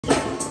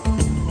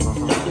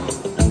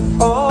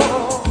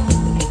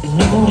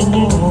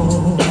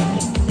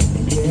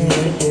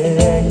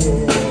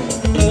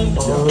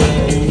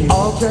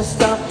All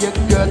dressed up, you're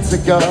good to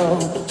go.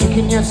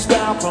 Taking your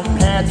style from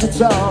head to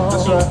toe.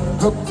 That's right.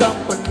 Hooked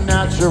up and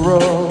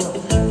natural.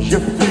 You're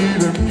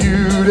feeling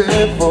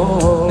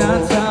beautiful.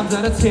 9 times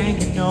out of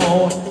 10, you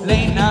know.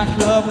 Late night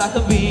club like a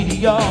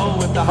video.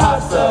 With the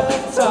hot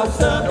stuff, soft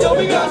stuff, yo,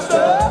 we got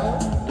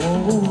stuff.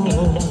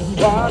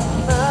 What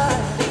night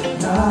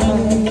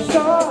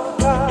so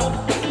hot.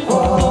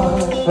 Running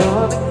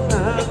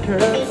the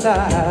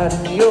curbside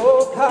in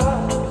your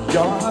car.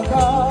 Your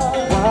car.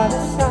 What a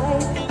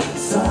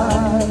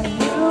sight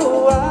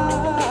you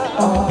are.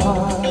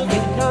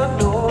 Think I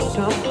know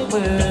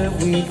somewhere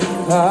we can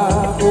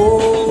vibe.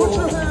 Put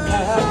your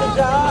hands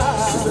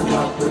up. System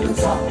up with the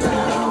top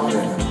down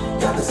and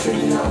got the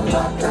city on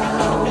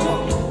lockdown.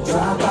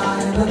 Drive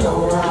by in the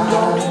low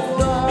ride,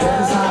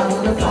 hands high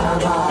with the fly.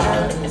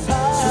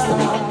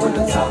 System up with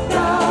the top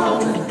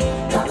down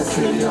and got the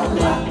city on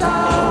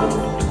lockdown.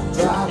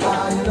 Drive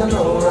by in the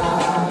low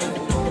ride,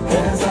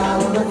 hands high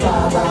with the fly.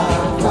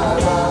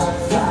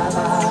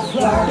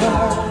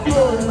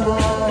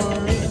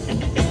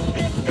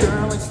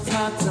 Girl, it's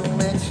time to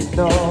let you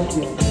know,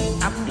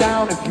 yeah, I'm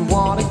down if you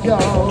wanna go.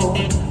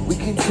 We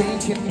can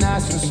take it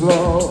nice and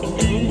slow.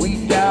 We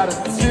got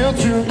until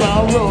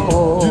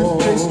tomorrow.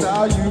 UK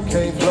style,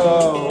 UK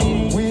flow.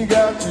 We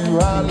got you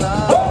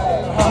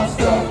hotline. Hot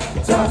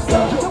stuff, top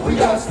stuff, we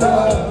got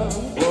stuff.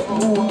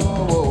 Whoa, whoa.